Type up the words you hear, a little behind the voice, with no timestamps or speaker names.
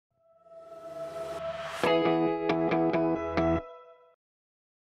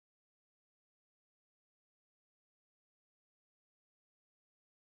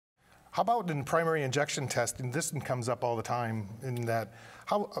How about in primary injection testing? This one comes up all the time in that,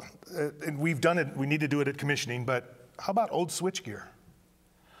 and we've done it, we need to do it at commissioning, but how about old switchgear?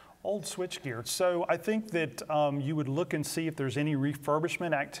 Old switchgear. So I think that you would look and see if there's any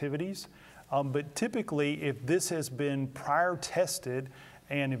refurbishment activities. But typically, if this has been prior tested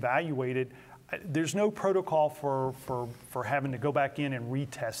and evaluated, there's no protocol for having to go back in and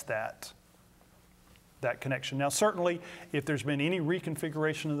retest that connection. Now, certainly, if there's been any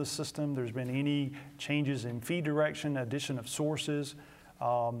reconfiguration of the system, there's been any changes in feed direction, addition of sources,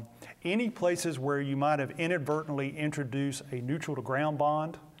 any places where you might have inadvertently introduced a neutral to ground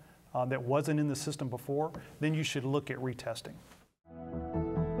bond that wasn't in the system before, then you should look at retesting.